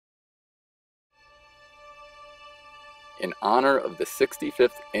in honor of the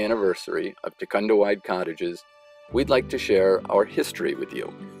 65th anniversary of Takundewide Cottages, we'd like to share our history with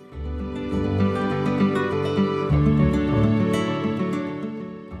you.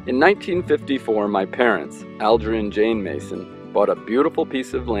 In 1954, my parents, Alger and Jane Mason, bought a beautiful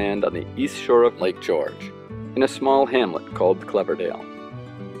piece of land on the east shore of Lake George, in a small hamlet called Cleverdale.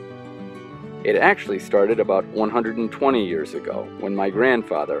 It actually started about 120 years ago, when my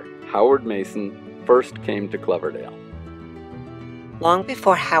grandfather, Howard Mason, first came to Cleverdale. Long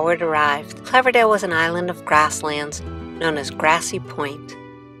before Howard arrived, Cleverdale was an island of grasslands known as Grassy Point.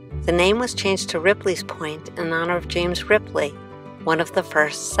 The name was changed to Ripley's Point in honor of James Ripley, one of the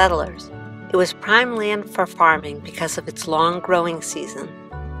first settlers. It was prime land for farming because of its long growing season.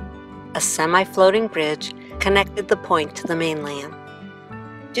 A semi-floating bridge connected the point to the mainland.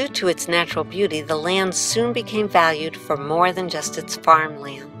 Due to its natural beauty, the land soon became valued for more than just its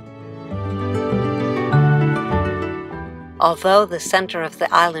farmland. Although the center of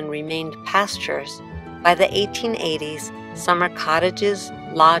the island remained pastures, by the 1880s, summer cottages,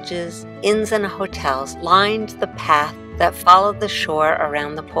 lodges, inns, and hotels lined the path that followed the shore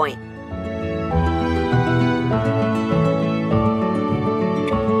around the point.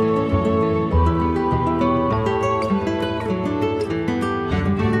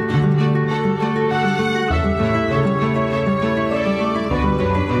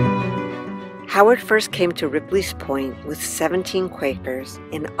 Howard first came to Ripley's Point with 17 Quakers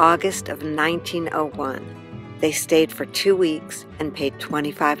in August of 1901. They stayed for 2 weeks and paid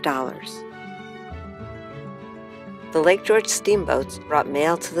 $25. The Lake George steamboats brought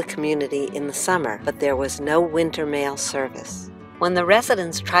mail to the community in the summer, but there was no winter mail service. When the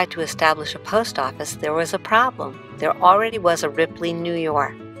residents tried to establish a post office, there was a problem. There already was a Ripley, New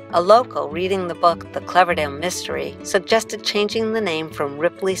York. A local reading the book The Cleverdale Mystery suggested changing the name from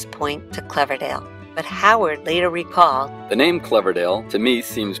Ripley's Point to Cleverdale. But Howard later recalled, "The name Cleverdale to me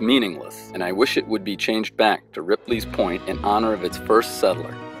seems meaningless, and I wish it would be changed back to Ripley's Point in honor of its first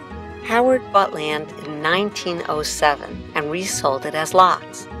settler." Howard bought land in 1907 and resold it as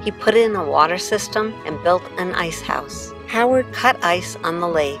lots. He put in a water system and built an ice house. Howard cut ice on the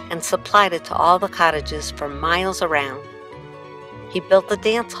lake and supplied it to all the cottages for miles around. He built a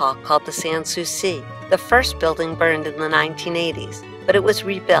dance hall called the Sans Souci. The first building burned in the 1980s, but it was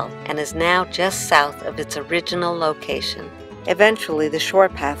rebuilt and is now just south of its original location. Eventually, the shore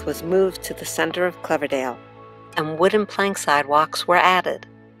path was moved to the center of Cleverdale, and wooden plank sidewalks were added.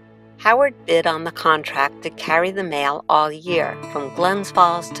 Howard bid on the contract to carry the mail all year, from Glens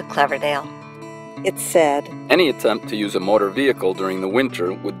Falls to Cleverdale. It said, "Any attempt to use a motor vehicle during the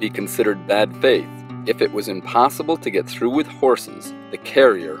winter would be considered bad faith. If it was impossible to get through with horses, the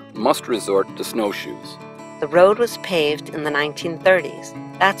carrier must resort to snowshoes." The road was paved in the 1930s.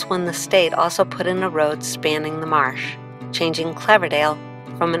 That's when the state also put in a road spanning the marsh, changing Cleverdale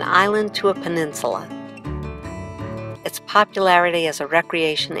from an island to a peninsula. Its popularity as a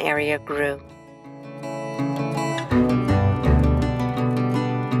recreation area grew.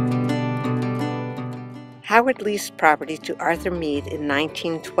 Howard leased property to Arthur Mead in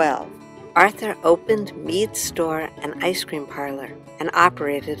 1912. Arthur opened Mead's store and ice cream parlor and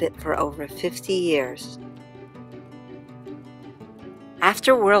operated it for over 50 years.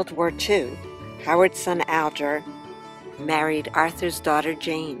 After World War II, Howard's son Alger married Arthur's daughter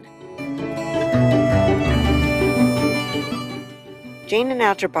Jane. Jane and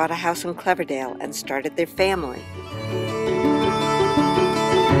Alger bought a house in Cleverdale and started their family.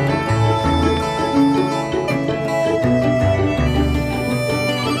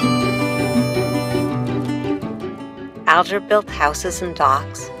 Alger built houses and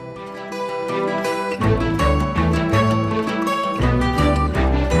docks.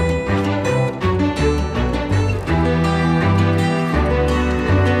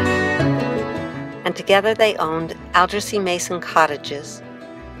 And together they owned Alger C. Mason Cottages,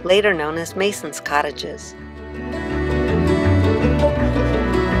 later known as Mason's Cottages.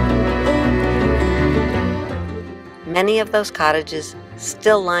 Many of those cottages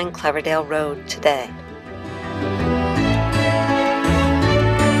still line Cleverdale Road today.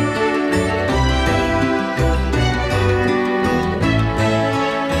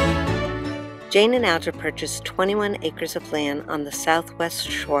 Jane and Alger purchased 21 acres of land on the southwest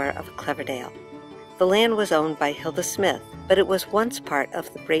shore of Cleverdale. The land was owned by Hilda Smith, but it was once part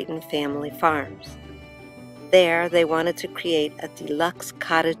of the Brayton family farms. There, they wanted to create a deluxe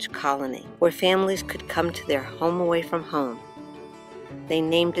cottage colony where families could come to their home away from home. They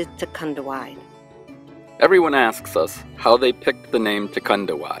named it Takundewide. Everyone asks us how they picked the name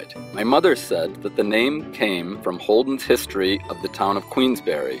Takundewide. My mother said that the name came from Holden's history of the town of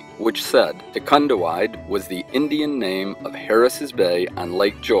Queensberry, which said Takundewide was the Indian name of Harris's Bay on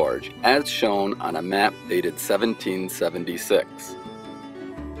Lake George, as shown on a map dated 1776.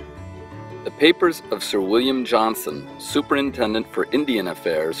 The papers of Sir William Johnson, Superintendent for Indian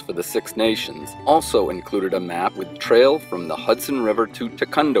Affairs for the Six Nations, also included a map with trail from the Hudson River to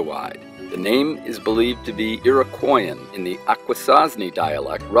Takundewide. The name is believed to be Iroquoian in the Akwesasne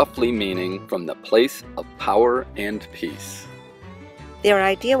dialect, roughly meaning from the place of power and peace. Their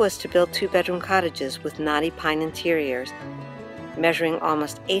idea was to build two-bedroom cottages with knotty pine interiors, measuring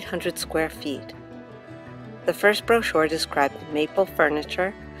almost 800 square feet. The first brochure described maple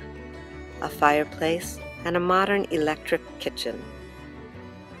furniture, a fireplace, and a modern electric kitchen.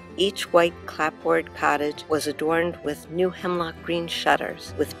 Each white clapboard cottage was adorned with new hemlock green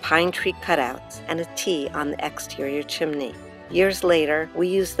shutters with pine tree cutouts and a T on the exterior chimney. Years later, we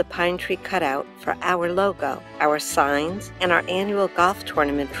used the pine tree cutout for our logo. Our signs and our annual golf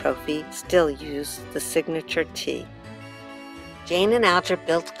tournament trophy still use the signature T. Jane and Alger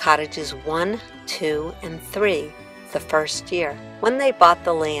built cottages 1, 2, and 3 the first year. When they bought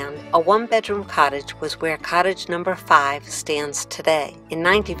the land, a one-bedroom cottage was where cottage number 5 stands today. In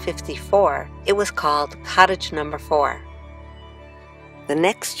 1954, it was called cottage number 4. The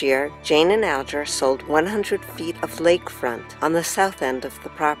next year, Jane and Alger sold 100 feet of lakefront on the south end of the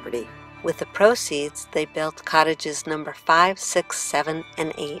property. With the proceeds, they built cottages number 5, 6, 7,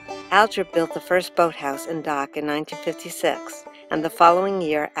 and 8. Alger built the first boathouse and dock in 1956, and the following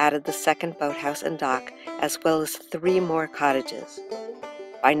year added the second boathouse and dock, as well as 3 more cottages.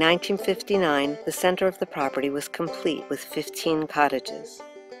 By 1959, the center of the property was complete with 15 cottages.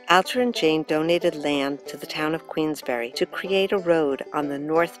 Alger and Jane donated land to the town of Queensberry to create a road on the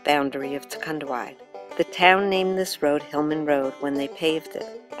north boundary of Takundewide. The town named this road Hillman Road when they paved it.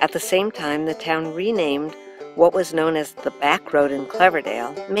 At the same time, the town renamed what was known as the back road in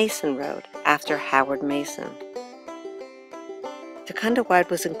Cleverdale, Mason Road, after Howard Mason. Takundewide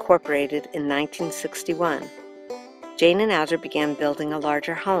was incorporated in 1961. Jane and Alger began building a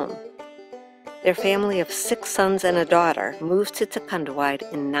larger home. Their family of 6 sons and a daughter moved to Takundewide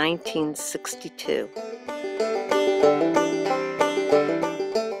in 1962.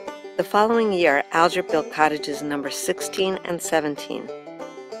 The following year, Alger built cottages number 16 and 17.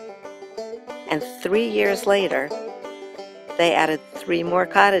 And 3 years later, they added 3 more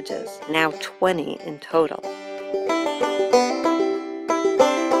cottages, now 20 in total.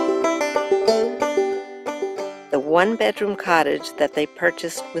 The one-bedroom cottage that they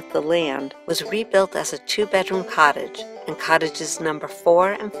purchased with the land was rebuilt as a 2-bedroom cottage, and cottages number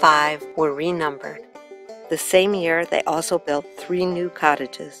 4 and 5 were renumbered. The same year, they also built 3 new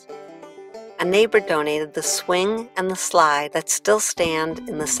cottages. A neighbor donated the swing and the slide that still stand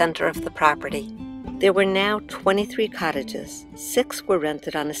in the center of the property. There were now 23 cottages. 6 were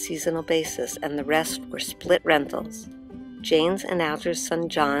rented on a seasonal basis, and the rest were split rentals. Jane's and Alger's son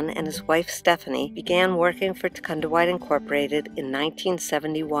John and his wife Stephanie began working for Takundewide Incorporated in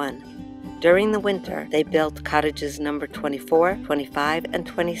 1971. During the winter, they built cottages number 24, 25, and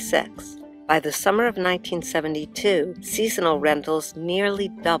 26. By the summer of 1972, seasonal rentals nearly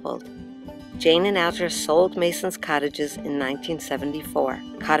doubled. Jane and Alger sold Mason's cottages in 1974.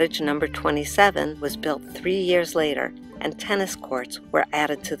 Cottage number 27 was built 3 years later, and tennis courts were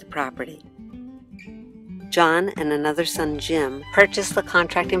added to the property. John and another son, Jim, purchased the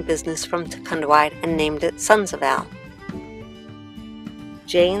contracting business from Takundewide and named it Sons of Al.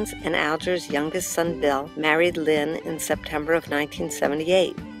 Jane's and Alger's youngest son, Bill, married Lynn in September of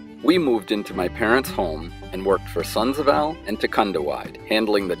 1978. We moved into my parents' home and worked for Sons of Al and Takundewide,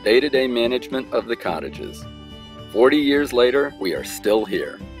 handling the day-to-day management of the cottages. 40 years later, we are still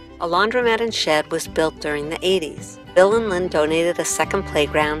here. A laundromat and shed was built during the 80s. Bill and Lynn donated a second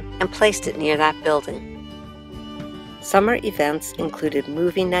playground and placed it near that building. Summer events included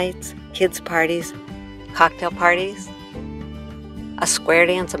movie nights, kids' parties, cocktail parties, a square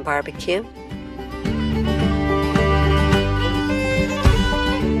dance and barbecue,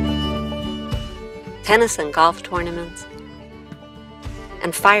 tennis and golf tournaments,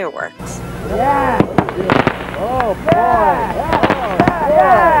 and fireworks. Yeah! Oh boy! Yeah!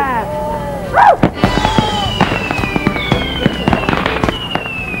 Yeah!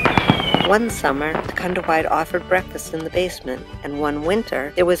 One summer, Takundewide offered breakfast in the basement, and one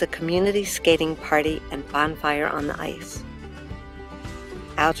winter, there was a community skating party and bonfire on the ice.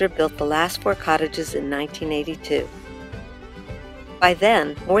 Alger built the last 4 cottages in 1982. By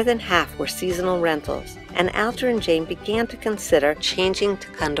then, more than half were seasonal rentals, and Alger and Jane began to consider changing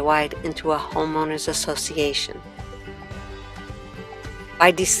Takundewide into a homeowners association. By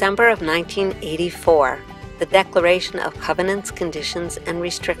December of 1984, the Declaration of Covenants, Conditions, and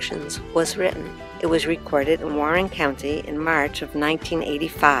Restrictions was written. It was recorded in Warren County in March of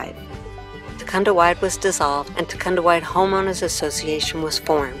 1985. Takundewide was dissolved, and Takundewide Homeowners Association was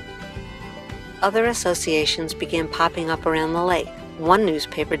formed. Other associations began popping up around the lake. One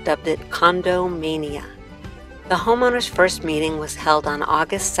newspaper dubbed it Condo Mania. The homeowners' first meeting was held on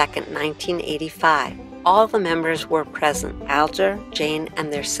August 2, 1985. All the members were present, Alger, Jane,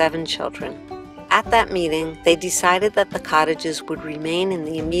 and their 7 children. At that meeting, they decided that the cottages would remain in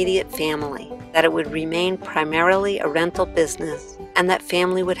the immediate family, that it would remain primarily a rental business, and that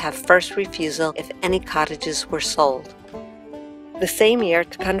family would have first refusal if any cottages were sold. The same year,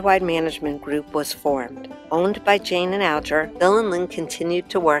 Takundewide Management Group was formed. Owned by Jane and Alger, Bill and Lynn continued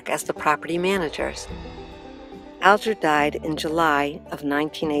to work as the property managers. Alger died in July of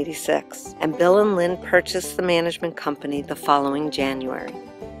 1986, and Bill and Lynn purchased the management company the following January.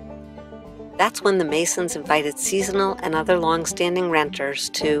 That's when the Masons invited seasonal and other long-standing renters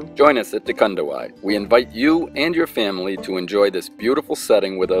to join us at Takundewide. We invite you and your family to enjoy this beautiful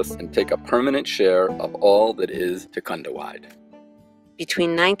setting with us and take a permanent share of all that is Takundewide.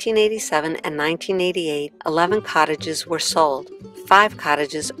 Between 1987 and 1988, 11 cottages were sold. 5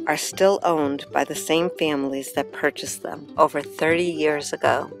 cottages are still owned by the same families that purchased them over 30 years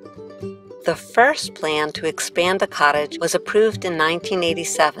ago. The first plan to expand the cottage was approved in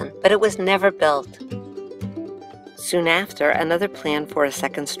 1987, but it was never built. Soon after, another plan for a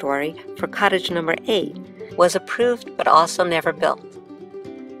second story for cottage number 8 was approved but also never built.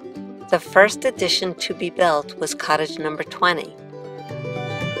 The first addition to be built was cottage number 20.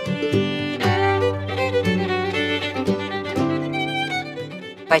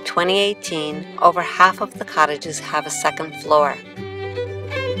 By 2018, over half of the cottages have a second floor.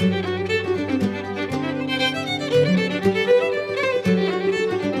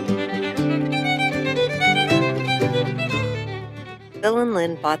 Bill and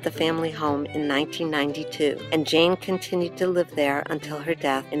Lynn bought the family home in 1992, and Jane continued to live there until her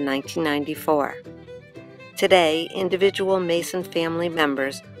death in 1994. Today, individual Mason family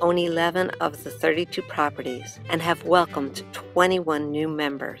members own 11 of the 32 properties and have welcomed 21 new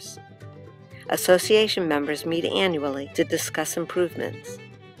members. Association members meet annually to discuss improvements.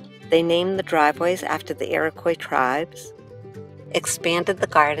 They named the driveways after the Iroquois tribes, expanded the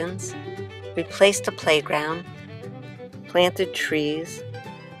gardens, replaced a playground, planted trees,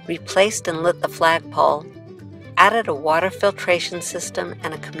 replaced and lit the flagpole, added a water filtration system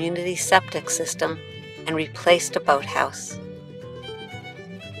and a community septic system, and replaced a boathouse.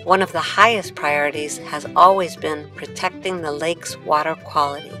 One of the highest priorities has always been protecting the lake's water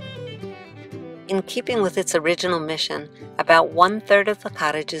quality. In keeping with its original mission, about 1/3 of the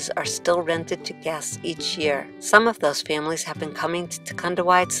cottages are still rented to guests each year. Some of those families have been coming to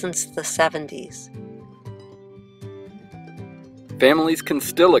Takundewide since the 70s. Families can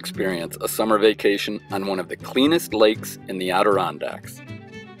still experience a summer vacation on one of the cleanest lakes in the Adirondacks,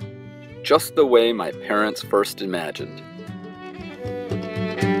 just the way my parents first imagined.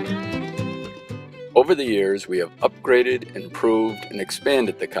 Over the years, we have upgraded, improved, and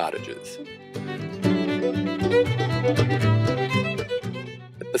expanded the cottages.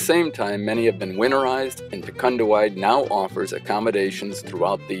 At the same time, many have been winterized, and Takundewide now offers accommodations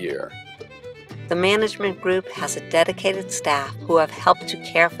throughout the year. The management group has a dedicated staff who have helped to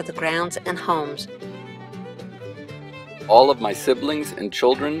care for the grounds and homes. All of my siblings and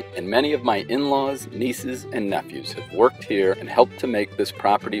children and many of my in-laws, nieces, and nephews have worked here and helped to make this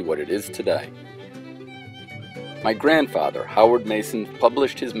property what it is today. My grandfather, Howard Mason,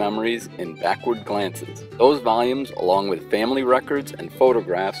 published his memories in Backward Glances. Those volumes, along with family records and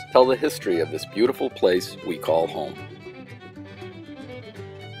photographs, tell the history of this beautiful place we call home.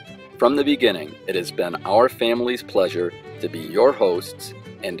 From the beginning, it has been our family's pleasure to be your hosts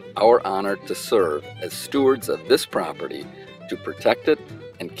and our honor to serve as stewards of this property to protect it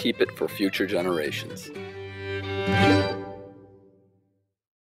and keep it for future generations.